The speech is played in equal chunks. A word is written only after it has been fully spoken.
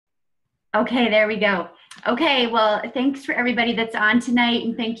Okay, there we go. Okay, well, thanks for everybody that's on tonight,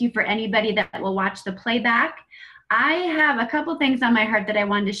 and thank you for anybody that will watch the playback. I have a couple things on my heart that I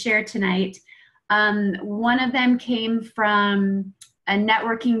wanted to share tonight. One of them came from a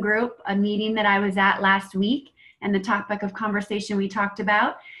networking group, a meeting that I was at last week, and the topic of conversation we talked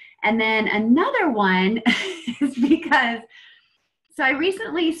about. And then another one is because, so I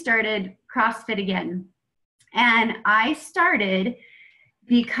recently started CrossFit again, and I started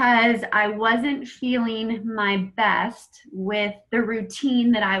because I wasn't feeling my best with the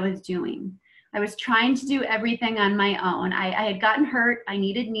routine that I was doing. I was trying to do everything on my own. I had gotten hurt. I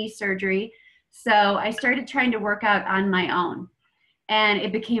needed knee surgery. So I started trying to work out on my own. And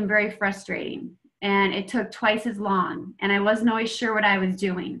it became very frustrating. And it took twice as long. And I wasn't always sure what I was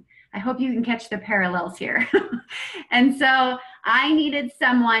doing. I hope you can catch the parallels here. And so I needed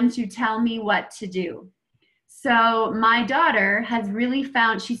someone to tell me what to do. So my daughter has really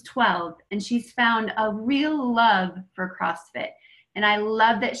found, she's 12, and she's found a real love for CrossFit. And I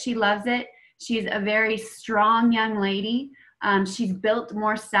love that she loves it. She's a very strong young lady. She's built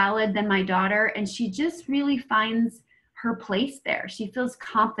more solid than my daughter, and she just really finds her place there. She feels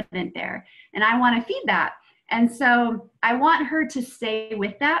confident there. And I want to feed that. And so I want her to stay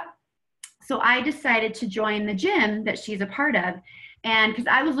with that. So I decided to join the gym that she's a part of. And because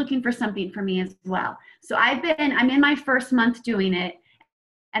I was looking for something for me as well. So I'm in my first month doing it,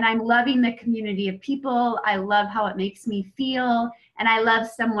 and I'm loving the community of people. I love how it makes me feel. And I love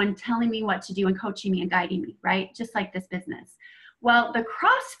someone telling me what to do and coaching me and guiding me, right? Just like this business. Well, the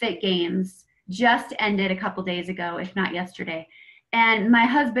CrossFit Games just ended a couple days ago, if not yesterday. And my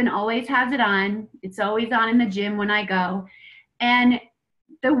husband always has it on. It's always on in the gym when I go. And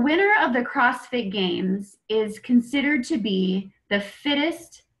the winner of the CrossFit Games is considered to be the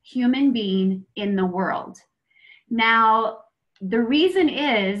fittest human being in the world. Now, the reason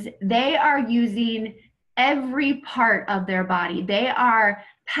is they are using every part of their body. They are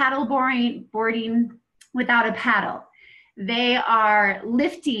boarding without a paddle. They are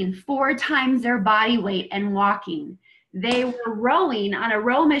lifting 4 times their body weight and walking. They were rowing on a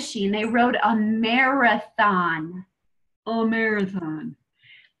row machine. They rowed a marathon. A marathon.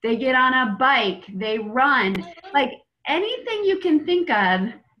 They get on a bike. They run. Like anything you can think of,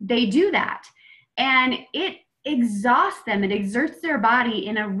 they do that. And it exhausts them. It exerts their body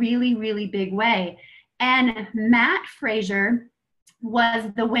in a really, really big way. And Matt Fraser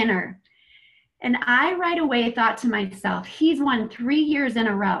was the winner. And I right away thought to myself, he's won 3 years in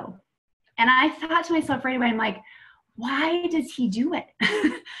a row. And I thought to myself right away, I'm like, why does he do it?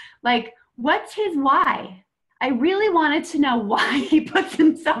 Like, what's his why? I really wanted to know why he puts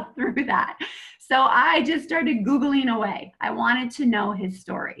himself through that. So I just started Googling away. I wanted to know his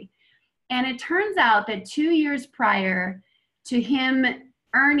story. And it turns out that 2 years prior to him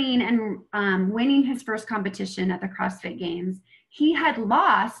earning and winning his first competition at the CrossFit Games, he had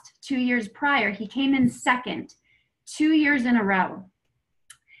lost 2 years prior. He came in second 2 years in a row.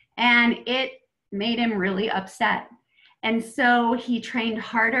 And it made him really upset. And so he trained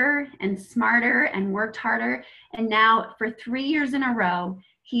harder and smarter and worked harder. And now for 3 years in a row,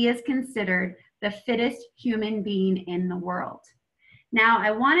 he is considered the fittest human being in the world. Now,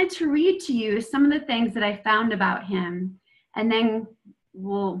 I wanted to read to you some of the things that I found about him, and then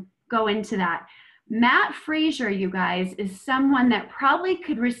we'll go into that. Matt Fraser, you guys, is someone that probably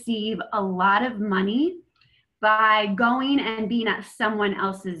could receive a lot of money by going and being at someone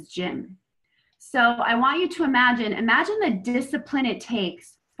else's gym. So I want you to imagine the discipline it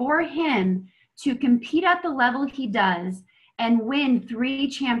takes for him to compete at the level he does and win 3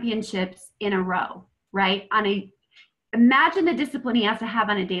 championships in a row, right? Imagine the discipline he has to have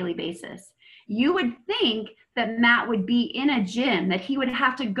on a daily basis. You would think that Matt would be in a gym, that he would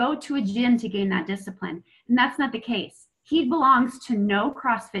have to go to a gym to gain that discipline. And that's not the case. He belongs to no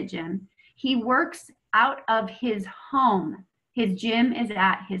CrossFit gym. He works out of his home. His gym is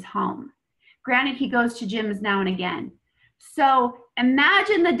at his home. Granted, he goes to gyms now and again. So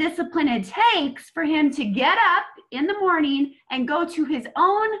imagine the discipline it takes for him to get up in the morning and go to his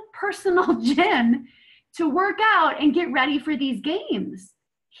own personal gym to work out and get ready for these games.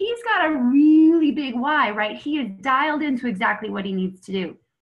 He's got a really big why, right? He is dialed into exactly what he needs to do.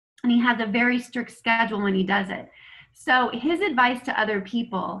 And he has a very strict schedule when he does it. So his advice to other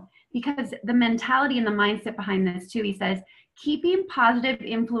people, because the mentality and the mindset behind this too, he says, keeping positive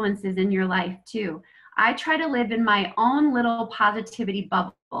influences in your life too. I try to live in my own little positivity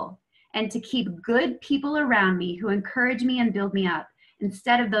bubble and to keep good people around me who encourage me and build me up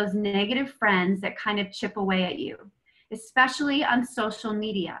instead of those negative friends that kind of chip away at you, especially on social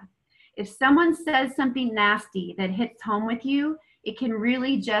media. If someone says something nasty that hits home with you, it can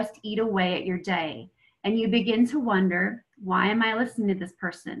really just eat away at your day. And you begin to wonder, why am I listening to this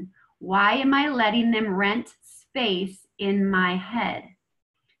person? Why am I letting them rent space in my head?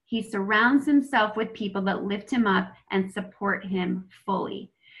 He surrounds himself with people that lift him up and support him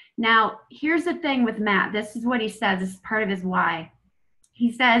fully. Now, here's the thing with Matt. This is what he says. This is part of his why.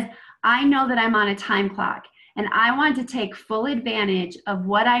 He says, I know that I'm on a time clock and I want to take full advantage of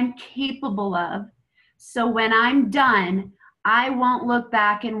what I'm capable of. So when I'm done, I won't look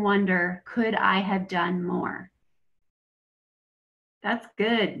back and wonder, could I have done more? That's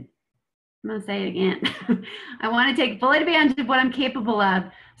good. I'm going to say it again. I want to take full advantage of what I'm capable of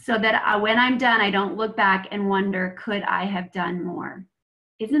so that when I'm done, I don't look back and wonder, could I have done more?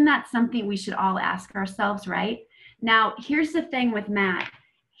 Isn't that something we should all ask ourselves, right? Now, here's the thing with Matt.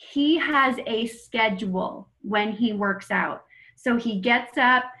 He has a schedule when he works out. So he gets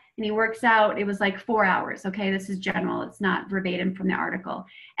up and he works out. It was like 4 hours. Okay, this is general. It's not verbatim from the article.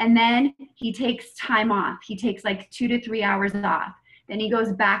 And then he takes time off. He takes like 2 to 3 hours off. Then he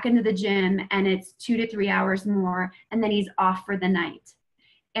goes back into the gym and it's 2 to 3 hours more. And then he's off for the night.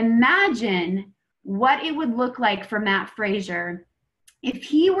 Imagine what it would look like for Matt Frazier if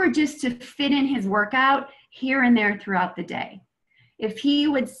he were just to fit in his workout here and there throughout the day. If he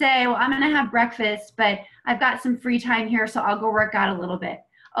would say, well, I'm going to have breakfast, but I've got some free time here, so I'll go work out a little bit.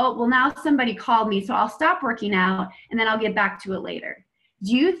 Oh, well, now somebody called me, so I'll stop working out, and then I'll get back to it later.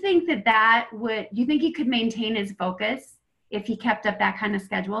 Do you think do you think he could maintain his focus if he kept up that kind of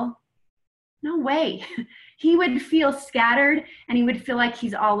schedule? No way. He would feel scattered, and he would feel like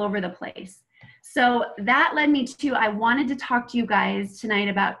he's all over the place. So that led me to, I wanted to talk to you guys tonight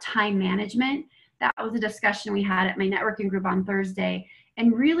about time management. That was a discussion we had at my networking group on Thursday,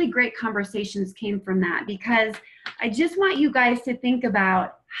 and really great conversations came from that, because I just want you guys to think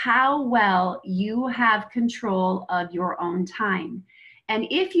about how well you have control of your own time. And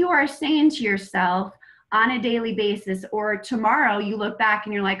if you are saying to yourself on a daily basis, or tomorrow you look back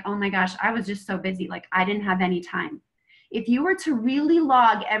and you're like, oh my gosh, I was just so busy, like I didn't have any time. If you were to really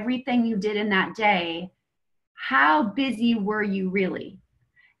log everything you did in that day, how busy were you really?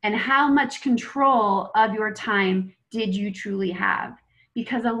 And how much control of your time did you truly have?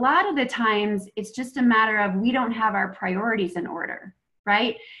 Because a lot of the times it's just a matter of we don't have our priorities in order,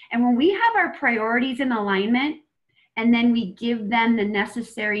 right? And when we have our priorities in alignment and then we give them the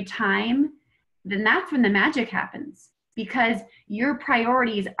necessary time, then that's when the magic happens, because your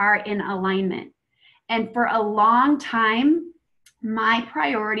priorities are in alignment. And for a long time, my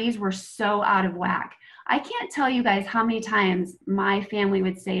priorities were so out of whack. I can't tell you guys how many times my family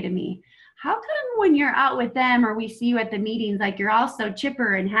would say to me, how come when you're out with them or we see you at the meetings, like you're all so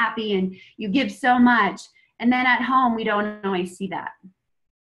chipper and happy and you give so much, and then at home we don't always see that,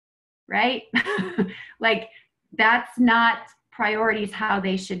 right? Like that's not priorities how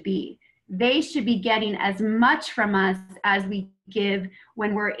they should be. They should be getting as much from us as we give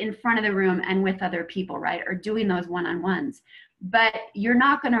when we're in front of the room and with other people, right? Or doing those one-on-ones. But you're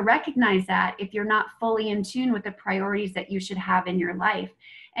not going to recognize that if you're not fully in tune with the priorities that you should have in your life.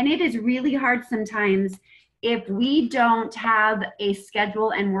 And it is really hard sometimes if we don't have a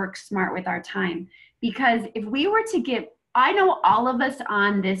schedule and work smart with our time. Because if we were to get, I know all of us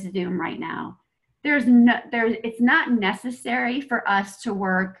on this Zoom right now, it's not necessary for us to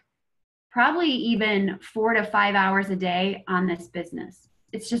work probably even 4 to 5 hours a day on this business.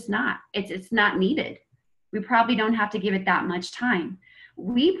 It's just not. It's not needed. We probably don't have to give it that much time.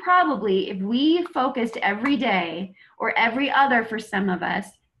 We probably, if we focused every day or every other for some of us,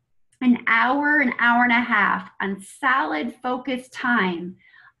 an hour and a half on solid focused time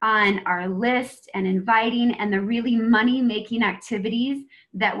on our list and inviting and the really money-making activities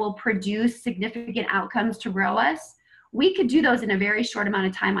that will produce significant outcomes to grow us, we could do those in a very short amount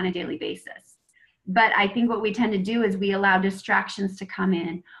of time on a daily basis. But I think what we tend to do is we allow distractions to come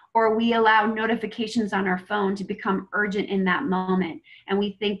in, or we allow notifications on our phone to become urgent in that moment. And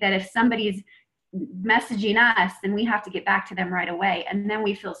we think that if somebody's messaging us, then we have to get back to them right away. And then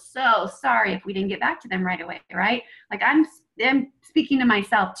we feel so sorry if we didn't get back to them right away, right? Like I'm speaking to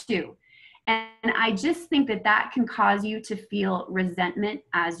myself too. And I just think that that can cause you to feel resentment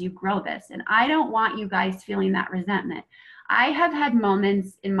as you grow this. And I don't want you guys feeling that resentment. I have had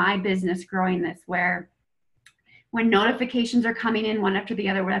moments in my business growing this where when notifications are coming in one after the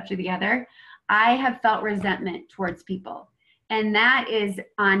other, I have felt resentment towards people. And that is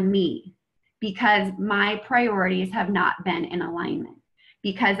on me because my priorities have not been in alignment.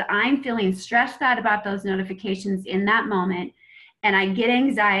 Because I'm feeling stressed out about those notifications in that moment, and I get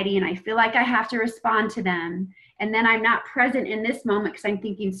anxiety and I feel like I have to respond to them. And then I'm not present in this moment because I'm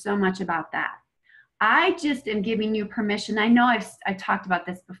thinking so much about that. I just am giving you permission. I know I've talked about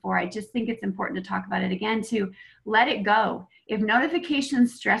this before. I just think it's important to talk about it again, to let it go. If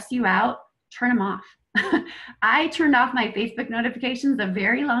notifications stress you out, turn them off. I turned off my Facebook notifications a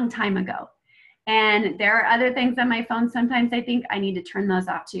very long time ago. And there are other things on my phone. Sometimes I think I need to turn those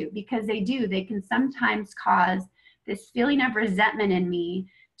off too, because they can sometimes cause this feeling of resentment in me,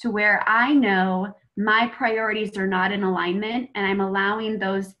 to where I know my priorities are not in alignment, and I'm allowing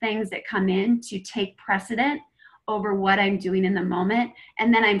those things that come in to take precedent over what I'm doing in the moment.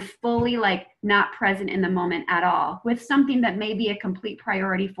 And then I'm fully like not present in the moment at all with something that may be a complete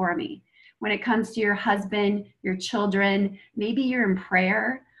priority for me. When it comes to your husband, your children, maybe you're in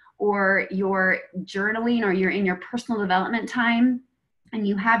prayer, or you're journaling, or you're in your personal development time, and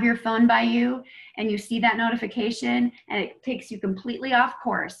you have your phone by you and you see that notification and it takes you completely off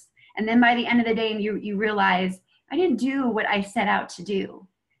course. And then by the end of the day, you realize, I didn't do what I set out to do.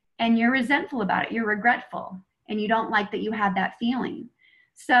 And you're resentful about it. You're regretful. And you don't like that you had that feeling.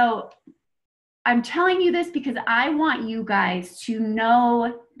 So I'm telling you this because I want you guys to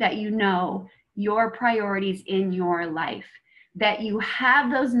know that you know your priorities in your life, that you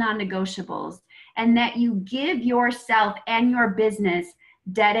have those non-negotiables, and that you give yourself and your business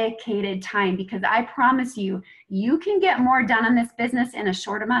dedicated time. Because I promise you, you can get more done on this business in a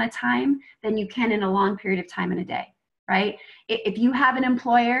short amount of time than you can in a long period of time in a day, right? If you have an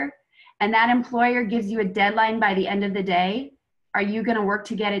employer and that employer gives you a deadline by the end of the day, are you going to work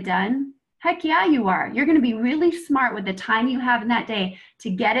to get it done? Heck yeah, you are. You're going to be really smart with the time you have in that day to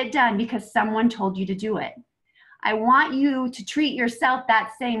get it done because someone told you to do it. I want you to treat yourself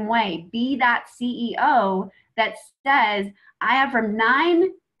that same way. Be that CEO that says, I have from 9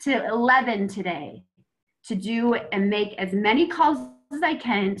 to 11 today to do and make as many calls as I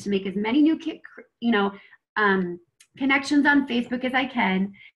can, to make as many new connections on Facebook as I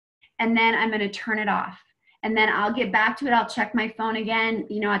can, and then I'm going to turn it off. And then I'll get back to it. I'll check my phone again,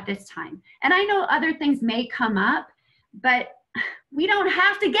 at this time. And I know other things may come up, but we don't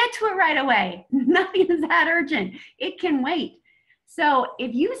have to get to it right away. Nothing is that urgent. It can wait. So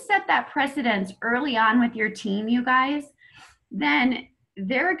if you set that precedence early on with your team, you guys, then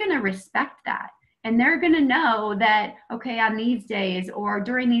they're going to respect that. And they're going to know that, okay, on these days or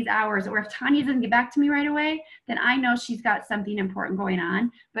during these hours, or if Tanya doesn't get back to me right away, then I know she's got something important going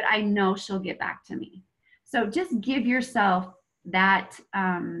on, but I know she'll get back to me. So just give yourself that,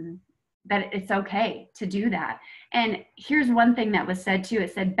 that it's okay to do that. And here's one thing that was said too.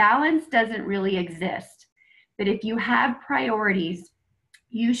 It said, balance doesn't really exist, but if you have priorities,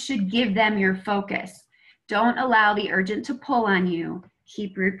 you should give them your focus. Don't allow the urgent to pull on you.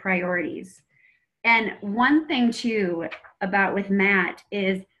 Keep your priorities. And one thing too about with Matt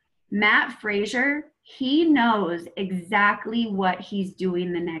is Matt Frazier, he knows exactly what he's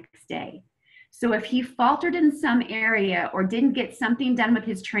doing the next day. So if he faltered in some area or didn't get something done with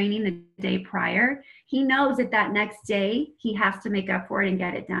his training the day prior, he knows that that next day he has to make up for it and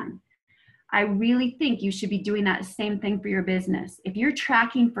get it done. I really think you should be doing that same thing for your business. If you're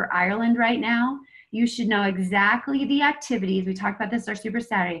tracking for Ireland right now, you should know exactly the activities, we talked about this our Super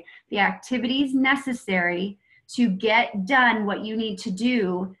Saturday, the activities necessary to get done what you need to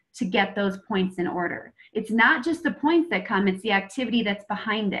do to get those points in order. It's not just the points that come, it's the activity that's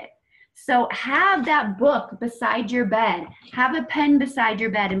behind it. So have that book beside your bed, have a pen beside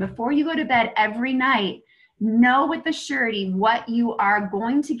your bed, and before you go to bed every night, know with the surety what you are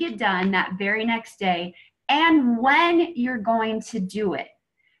going to get done that very next day and when you're going to do it.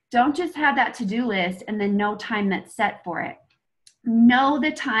 Don't just have that to-do list and then no time that's set for it. Know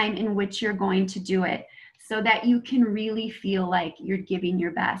the time in which you're going to do it so that you can really feel like you're giving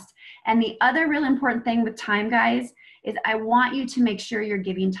your best. And the other real important thing with time, guys, is I want you to make sure you're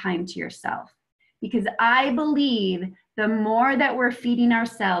giving time to yourself. Because I believe the more that we're feeding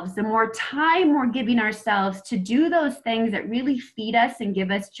ourselves, the more time we're giving ourselves to do those things that really feed us and give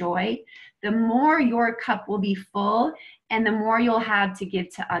us joy, the more your cup will be full and the more you'll have to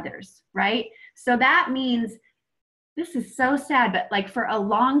give to others, right? So that means, this is so sad, but like for a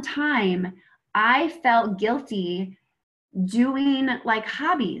long time, I felt guilty doing like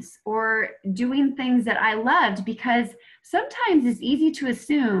hobbies or doing things that I loved, because sometimes it's easy to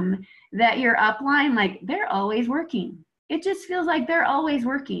assume that your upline, like they're always working. It just feels like they're always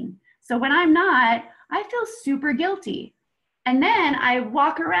working. So when I'm not, I feel super guilty. And then I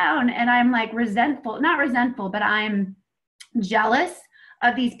walk around and I'm like not resentful, but I'm jealous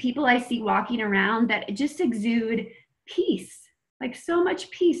of these people I see walking around that just exude peace, like so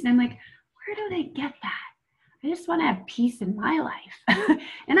much peace. And I'm like, where do they get that? I just want to have peace in my life.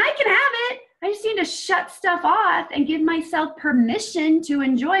 And I can have it. I just need to shut stuff off and give myself permission to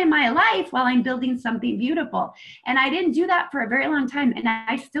enjoy my life while I'm building something beautiful. And I didn't do that for a very long time. And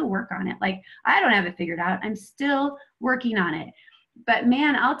I still work on it. Like, I don't have it figured out. I'm still working on it. But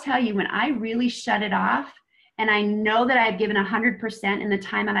man, I'll tell you, when I really shut it off and I know that I've given 100% in the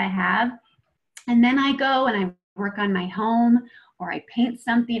time that I have, and then I go and I work on my home, or I paint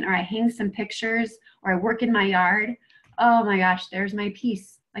something, or I hang some pictures, or I work in my yard, oh my gosh, there's my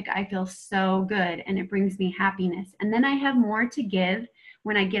peace. Like, I feel so good and it brings me happiness. And then I have more to give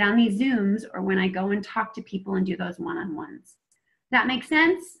when I get on these Zooms or when I go and talk to people and do those one-on-ones. That make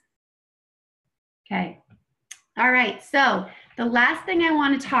sense? Okay. All right. So the last thing I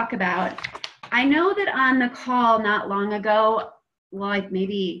want to talk about, I know that on the call not long ago, well, like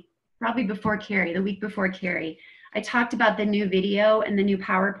maybe probably before Carrie, the week before Carrie, I talked about the new video and the new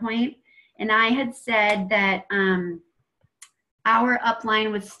PowerPoint. And I had said that our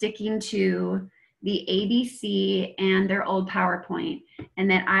upline was sticking to the ABC and their old PowerPoint, and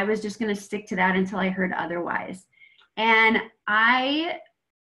that I was just going to stick to that until I heard otherwise. And I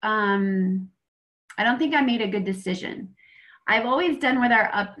don't think I made a good decision. I've always done what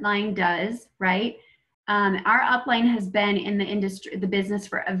our upline does, right? Our upline has been in the industry, the business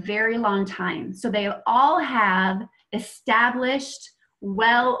for a very long time. So they all have established,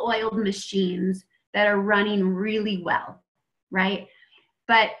 well-oiled machines that are running really well, right?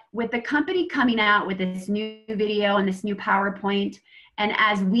 But with the company coming out with this new video and this new PowerPoint, and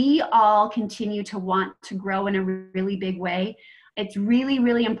as we all continue to want to grow in a really big way, it's really,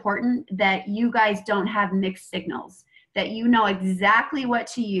 really important that you guys don't have mixed signals, that you know exactly what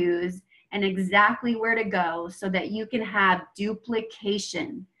to use and exactly where to go so that you can have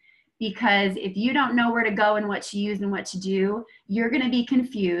duplication. Because if you don't know where to go and what to use and what to do, you're going to be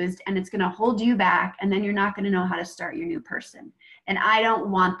confused and it's going to hold you back, and then you're not going to know how to start your new person. And I don't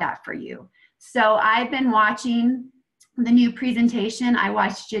want that for you. So I've been watching the new presentation. I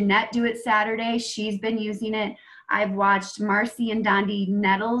watched Jeanette do it Saturday. She's been using it. I've watched Marcy and Dondi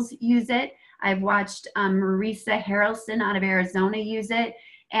Nettles use it. I've watched Marisa Harrelson out of Arizona use it,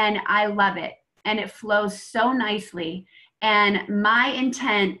 and I love it. And it flows so nicely. And my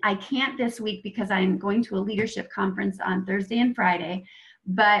intent, I can't this week because I'm going to a leadership conference on Thursday and Friday,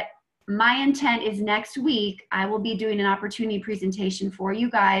 but my intent is next week, I will be doing an opportunity presentation for you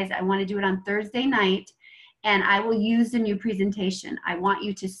guys. I want to do it on Thursday night, and I will use the new presentation. I want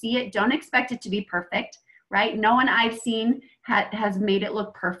you to see it. Don't expect it to be perfect, right? No one I've seen has made it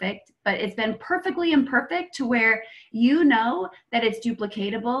look perfect, but it's been perfectly imperfect to where you know that it's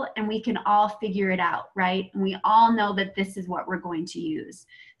duplicatable and we can all figure it out, right? And we all know that this is what we're going to use.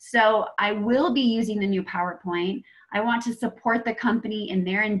 So I will be using the new PowerPoint. I want to support the company in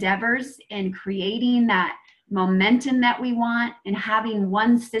their endeavors in creating that momentum that we want and having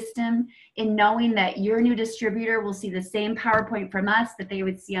one system, in knowing that your new distributor will see the same PowerPoint from us that they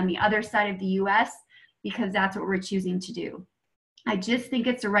would see on the other side of the US, because that's what we're choosing to do. I just think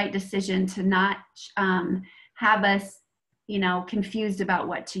it's the right decision to not have us, confused about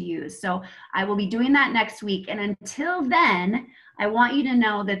what to use. So I will be doing that next week. And until then, I want you to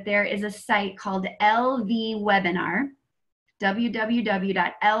know that there is a site called LV Webinar,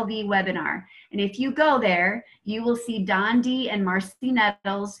 www.lvwebinar. And if you go there, you will see Dondi and Marcy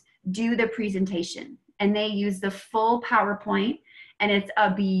Nettles do the presentation. And they use the full PowerPoint. And it's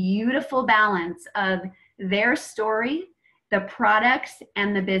a beautiful balance of their story, the products,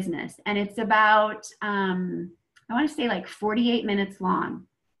 and the business. And it's about, I want to say like 48 minutes long.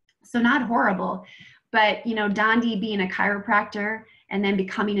 So not horrible, but Dondi being a chiropractor and then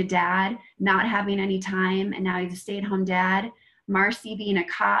becoming a dad, not having any time, and now he's a stay-at-home dad. Marcy being a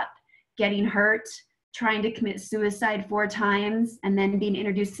cop, getting hurt, trying to commit suicide 4 times, and then being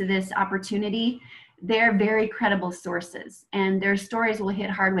introduced to this opportunity. They're very credible sources, and their stories will hit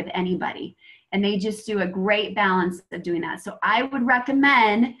hard with anybody. And they just do a great balance of doing that. So I would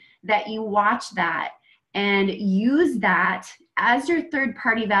recommend that you watch that and use that as your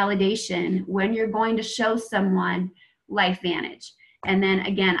third-party validation when you're going to show someone LifeVantage. And then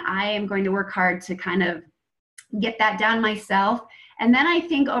again, I am going to work hard to kind of get that down myself. And then I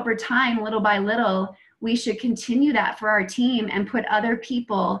think over time, little by little, we should continue that for our team and put other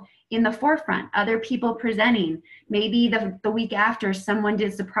people in the forefront, other people presenting. Maybe the week after, someone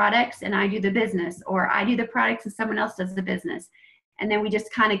does the products and I do the business, or I do the products and someone else does the business. And then we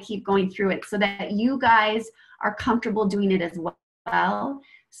just kind of keep going through it so that you guys are comfortable doing it as well,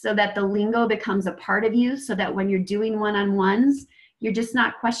 so that the lingo becomes a part of you, so that when you're doing one-on-ones, you're just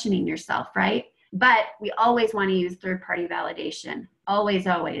not questioning yourself, right? But we always want to use third-party validation, always,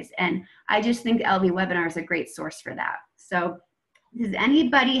 always. And I just think LV Webinar is a great source for that. So does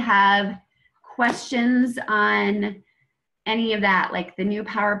anybody have questions on any of that, like the new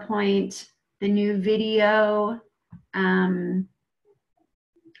PowerPoint, the new video?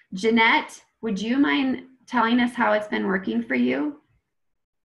 Jeanette, would you mind telling us how it's been working for you?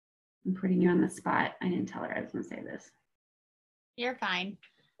 I'm putting you on the spot. I didn't tell her I was going to say this. You're fine.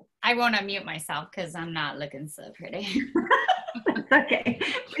 I won't unmute myself because I'm not looking so pretty. Okay,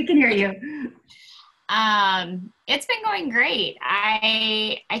 we can hear you. It's been going great.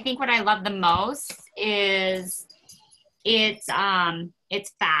 I think what I love the most is it's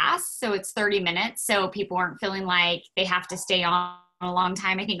fast, so it's 30 minutes, so people aren't feeling like they have to stay on a long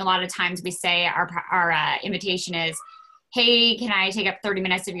time. I think a lot of times we say our invitation is, hey, can I take up 30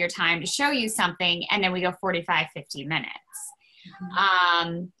 minutes of your time to show you something? And then we go 45, 50 minutes.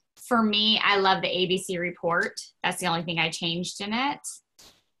 Mm-hmm. For me, I love the ABC report. That's the only thing I changed in it.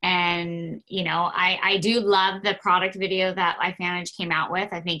 And, you know, I do love the product video that LifeVantage came out with.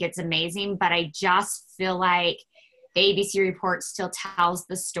 I think it's amazing, but I just feel like the ABC report still tells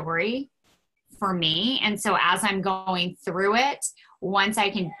the story for me. And so as I'm going through it, once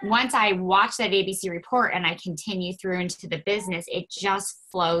I watch that ABC report and I continue through into the business, it just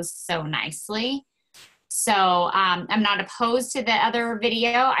flows so nicely. So I'm not opposed to the other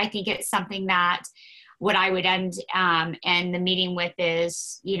video. I think it's something that what I would end the meeting with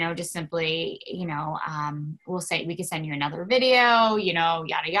is, you know, just simply, you know, we'll say we could send you another video, you know,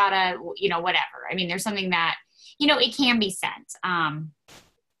 yada, yada, you know, whatever. I mean, there's something that, you know, it can be sent.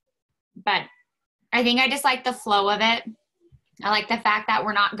 But I think I just like the flow of it. I like the fact that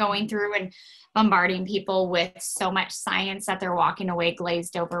we're not going through and bombarding people with so much science that they're walking away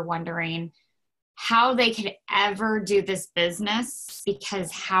glazed over wondering how they could ever do this business,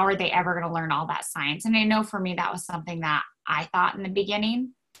 because how are they ever going to learn all that science? And I know for me, that was something that I thought in the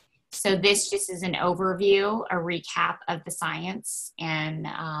beginning. So this just is an overview, a recap of the science, and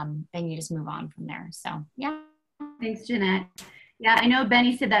then you just move on from there. So, yeah. Thanks, Jeanette. Yeah, I know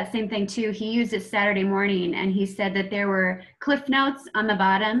Benny said that same thing too. He used it Saturday morning, and he said that there were cliff notes on the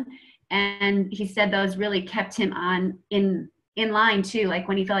bottom, and he said those really kept him in line too. Like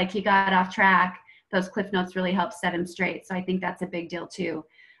when he felt like he got off track, those cliff notes really helped set him straight. So I think that's a big deal too.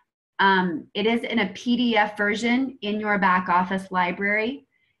 It is in a PDF version in your back office library.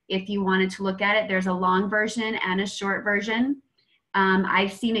 If you wanted to look at it, there's a long version and a short version.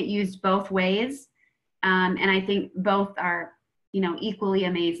 I've seen it used both ways. And I think both are, you know, equally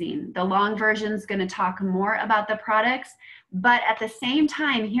amazing. The long version is going to talk more about the products, but at the same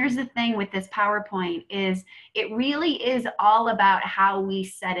time, here's the thing with this PowerPoint is it really is all about how we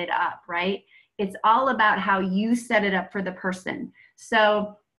set it up, right? It's all about how you set it up for the person.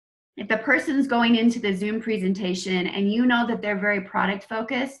 So if the person's going into the Zoom presentation and you know that they're very product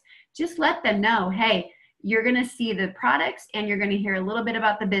focused, just let them know, hey, you're going to see the products and you're going to hear a little bit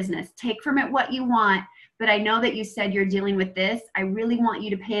about the business. Take from it what you want, but I know that you said you're dealing with this. I really want you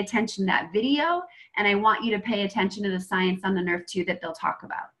to pay attention to that video, and I want you to pay attention to the science on the nerve too that they'll talk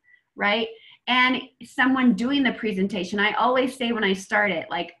about, right? And someone doing the presentation, I always say when I start it,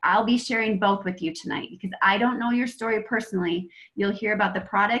 like, I'll be sharing both with you tonight because I don't know your story personally. You'll hear about the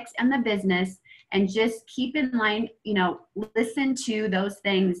products and the business, and just keep in mind, you know, listen to those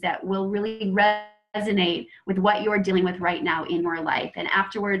things that will really resonate with what you're dealing with right now in your life. And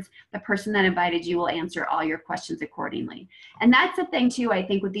afterwards, the person that invited you will answer all your questions accordingly. And that's the thing too, I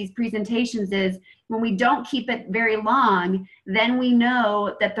think, with these presentations is when we don't keep it very long, then we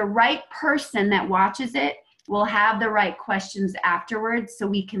know that the right person that watches it will have the right questions afterwards, so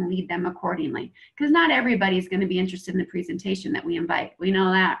we can lead them accordingly. Because not everybody's going to be interested in the presentation that we invite. We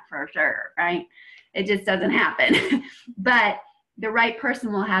know that for sure, right? It just doesn't happen. But the right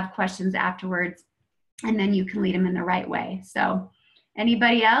person will have questions afterwards, and then you can lead them in the right way. So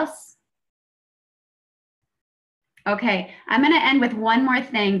anybody else? Okay, I'm going to end with one more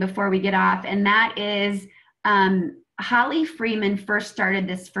thing before we get off, and that is Holly Freeman first started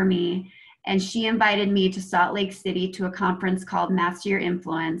this for me, and she invited me to Salt Lake City to a conference called Master Your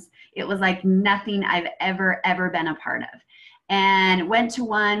Influence. It was like nothing I've ever been a part of. And went to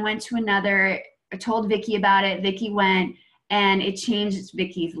one, went to another, I told Vicki about it, Vicki went, and it changed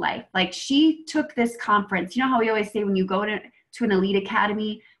Vicki's life. Like, she took this conference. You know how we always say when you go to an elite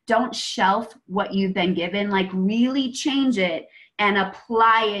academy, don't shelf what you've been given, like really change it and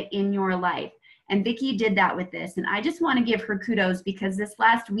apply it in your life. And Vicki did that with this. And I just want to give her kudos because this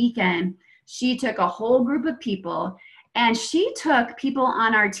last weekend, she took a whole group of people, and she took people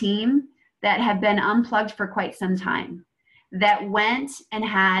on our team that have been unplugged for quite some time, that went and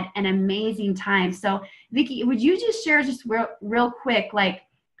had an amazing time. So Vicki, would you just share just real quick, like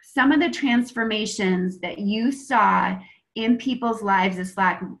some of the transformations that you saw in people's lives this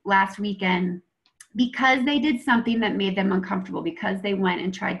last weekend because they did something that made them uncomfortable, because they went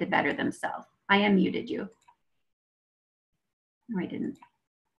and tried to better themselves. I unmuted you. No, I didn't.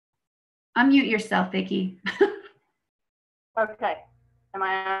 Unmute yourself, Vicki. Okay. Am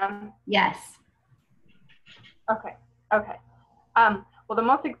I on? Yes. Okay. Okay. Well, the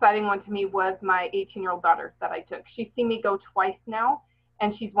most exciting one to me was my 18-year-old daughter that I took. She's seen me go twice now,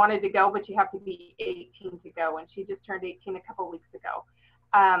 and she's wanted to go, but you have to be 18 to go, and she just turned 18 a couple weeks ago.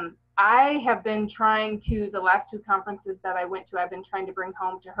 I have been trying to, the last 2 conferences that I went to, I've been trying to bring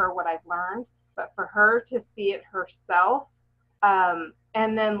home to her what I've learned, but for her to see it herself,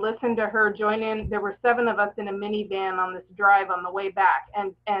 and then listen to her join in. There were 7 of us in a minivan on this drive on the way back,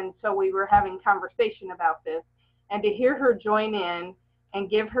 and so we were having conversation about this, and to hear her join in and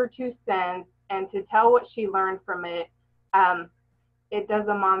give her 2 cents and to tell what she learned from it, it does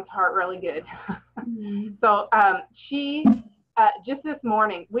a mom's heart really good. Mm-hmm. So she, just this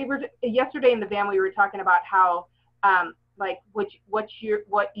morning, yesterday in the van, we were talking about how like what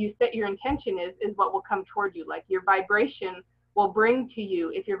you set your intention is what will come toward you. Like your vibration will bring to you.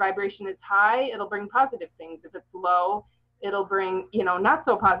 If your vibration is high, it'll bring positive things. If it's low, it'll bring, not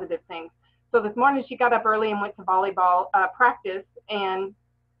so positive things. So this morning she got up early and went to volleyball practice, and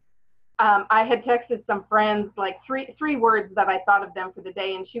I had texted some friends like three words that I thought of them for the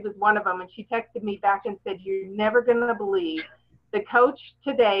day, and she was one of them, and she texted me back and said, "You're never gonna believe the coach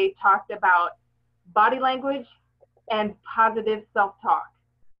today talked about body language and positive self-talk."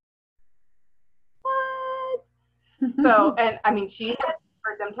 What? So, and I mean, she had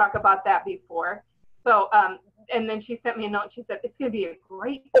heard them talk about that before. So, and then she sent me a note. She said, "It's going to be a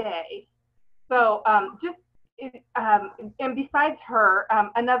great day." So, and besides her,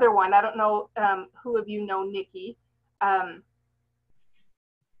 another one, I don't know who of you know Nikki. I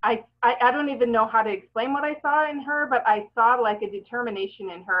don't even know how to explain what I saw in her, but I saw like a determination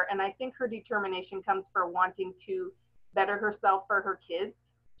in her. And I think her determination comes for wanting to better herself for her kids.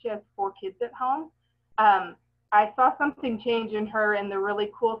 She has 4 kids at home. I saw something change in her, and the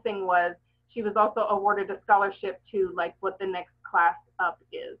really cool thing was she was also awarded a scholarship to like what the next class up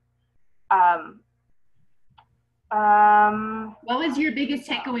is. What was your biggest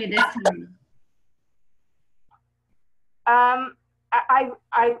takeaway this time?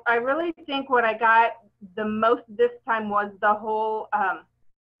 I really think what I got the most this time was the whole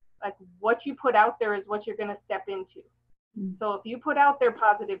like what you put out there is what you're going to step into. So if you put out there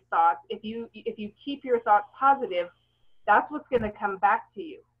positive thoughts, if you keep your thoughts positive, that's what's going to come back to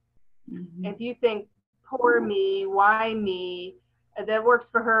you. Mm-hmm. If you think, poor me, why me, that works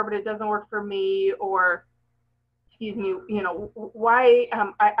for her, but it doesn't work for me, or excuse me, why,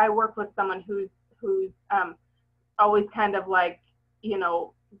 I work with someone who's always kind of like,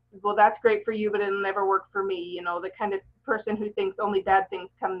 well, that's great for you, but it'll never work for me, the kind of person who thinks only bad things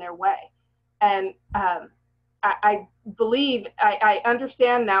come their way. And I believe, I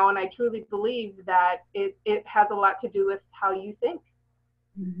understand now, and I truly believe that it has a lot to do with how you think.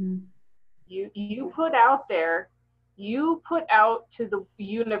 Mm-hmm. You put out there, you put out to the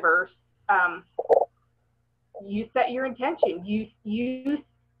universe, you set your intention, you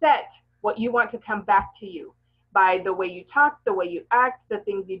set what you want to come back to you by the way you talk, the way you act, the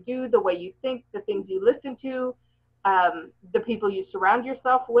things you do, the way you think, the things you listen to, the people you surround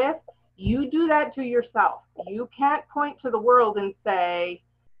yourself with. You do that to yourself. You can't point to the world and say,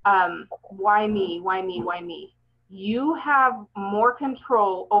 why me, why me, why me? You have more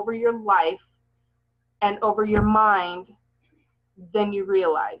control over your life and over your mind than you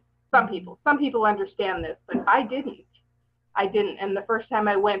realize. Some people understand this, but I didn't. And the first time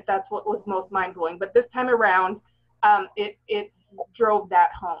I went, that's what was most mind-blowing. But this time around, it drove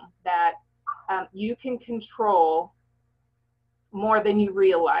that home, that you can control more than you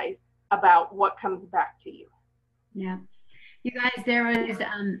realize about what comes back to you. Yeah. You guys, there was,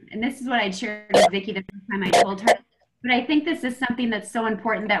 and this is what I shared with Vicki the first time I told her, but I think this is something that's so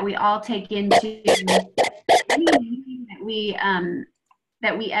important that we all take into any meeting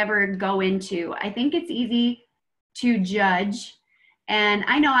that we ever go into. I think it's easy to judge. And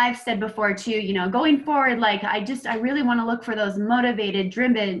I know I've said before too, going forward, like I really want to look for those motivated,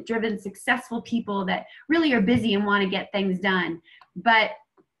 driven, successful people that really are busy and want to get things done. But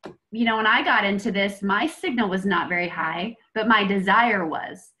when I got into this, my signal was not very high, but my desire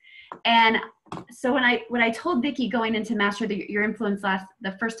was. And so when I told Vicki going into Master Your Influence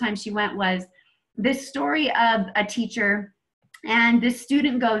the first time she went, was this story of a teacher And this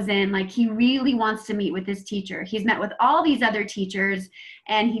student goes in like he really wants to meet with his teacher. He's met with all these other teachers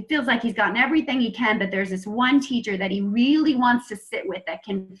and he feels like he's gotten everything he can, but there's this one teacher that he really wants to sit with that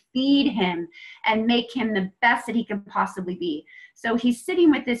can feed him and make him the best that he can possibly be. So he's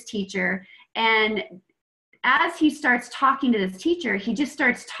sitting with this teacher, and as he starts talking to this teacher, he just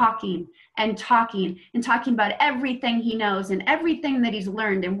starts talking and talking and talking about everything he knows and everything that he's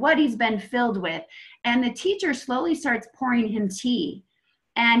learned and what he's been filled with. And the teacher slowly starts pouring him tea.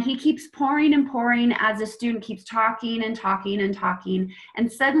 And he keeps pouring and pouring as the student keeps talking and talking and talking.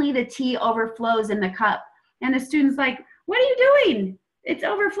 And suddenly the tea overflows in the cup. And the student's like, "What are you doing? It's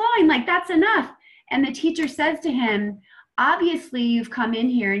overflowing, like that's enough." And the teacher says to him, "Obviously you've come in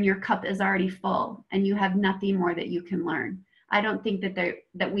here and your cup is already full and you have nothing more that you can learn. I don't think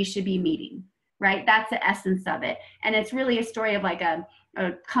that we should be meeting," right? That's the essence of it. And it's really a story of like a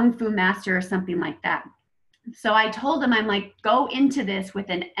kung fu master or something like that. So I told him, I'm like, go into this with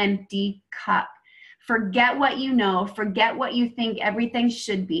an empty cup. Forget what you know. Forget what you think everything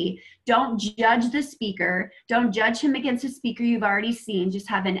should be. Don't judge the speaker. Don't judge him against a speaker you've already seen. Just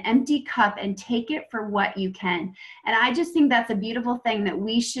have an empty cup and take it for what you can. And I just think that's a beautiful thing that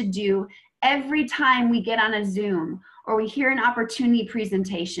we should do every time we get on a Zoom, or we hear an opportunity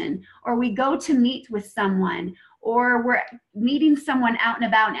presentation, or we go to meet with someone, or we're meeting someone out and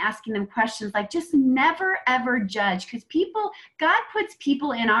about and asking them questions. Like, just never ever judge, because God puts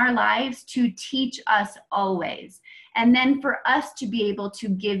people in our lives to teach us always, and then for us to be able to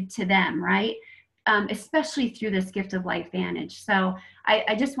give to them, right? Especially through this Gift of Life Vantage. So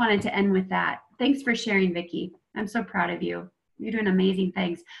I just wanted to end with that. Thanks for sharing, Vicki. I'm so proud of you. You're doing amazing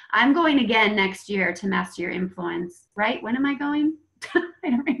things. I'm going again next year to Master Your Influence, right? When am I going?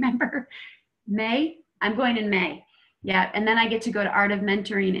 I don't remember. May? I'm going in May. Yeah, and then I get to go to Art of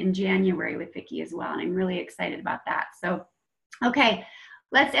Mentoring in January with Vicki as well, and I'm really excited about that. So, okay,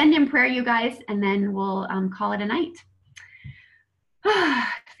 let's end in prayer, you guys, and then we'll call it a night.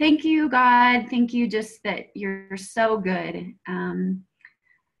 Thank you, God. Thank you just that you're so good.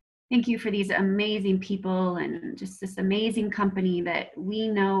 Thank you for these amazing people and just this amazing company that we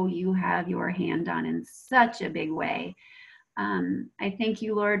know you have your hand on in such a big way. I thank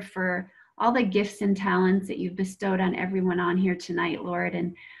you, Lord, for all the gifts and talents that you've bestowed on everyone on here tonight, Lord.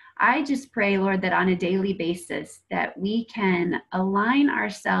 And I just pray, Lord, that on a daily basis that we can align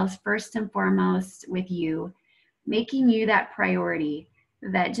ourselves first and foremost with you, making you that priority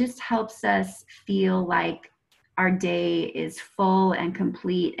that just helps us feel like our day is full and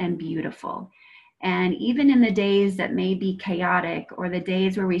complete and beautiful. And even in the days that may be chaotic, or the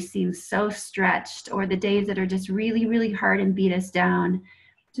days where we seem so stretched, or the days that are just really, really hard and beat us down,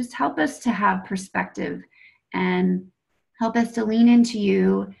 just help us to have perspective and help us to lean into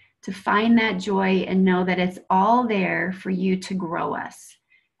you, to find that joy and know that it's all there for you to grow us.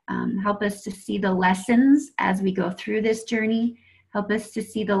 Help us to see the lessons as we go through this journey. Help us to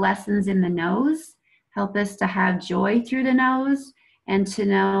see the lessons in the no's. Help us to have joy through the no's, and to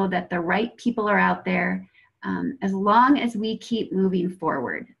know that the right people are out there, as long as we keep moving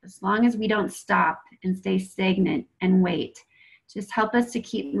forward, as long as we don't stop and stay stagnant and wait. Just help us to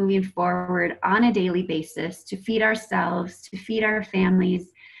keep moving forward on a daily basis, to feed ourselves, to feed our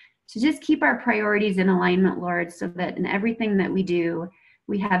families, to just keep our priorities in alignment, Lord, so that in everything that we do,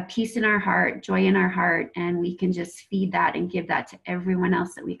 we have peace in our heart, joy in our heart, and we can just feed that and give that to everyone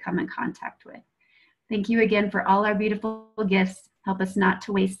else that we come in contact with. Thank you again for all our beautiful gifts. Help us not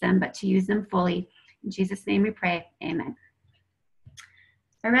to waste them, but to use them fully. In Jesus' name we pray. Amen.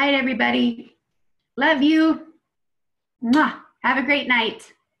 All right, everybody. Love you. Mwah. Have a great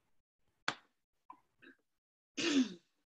night.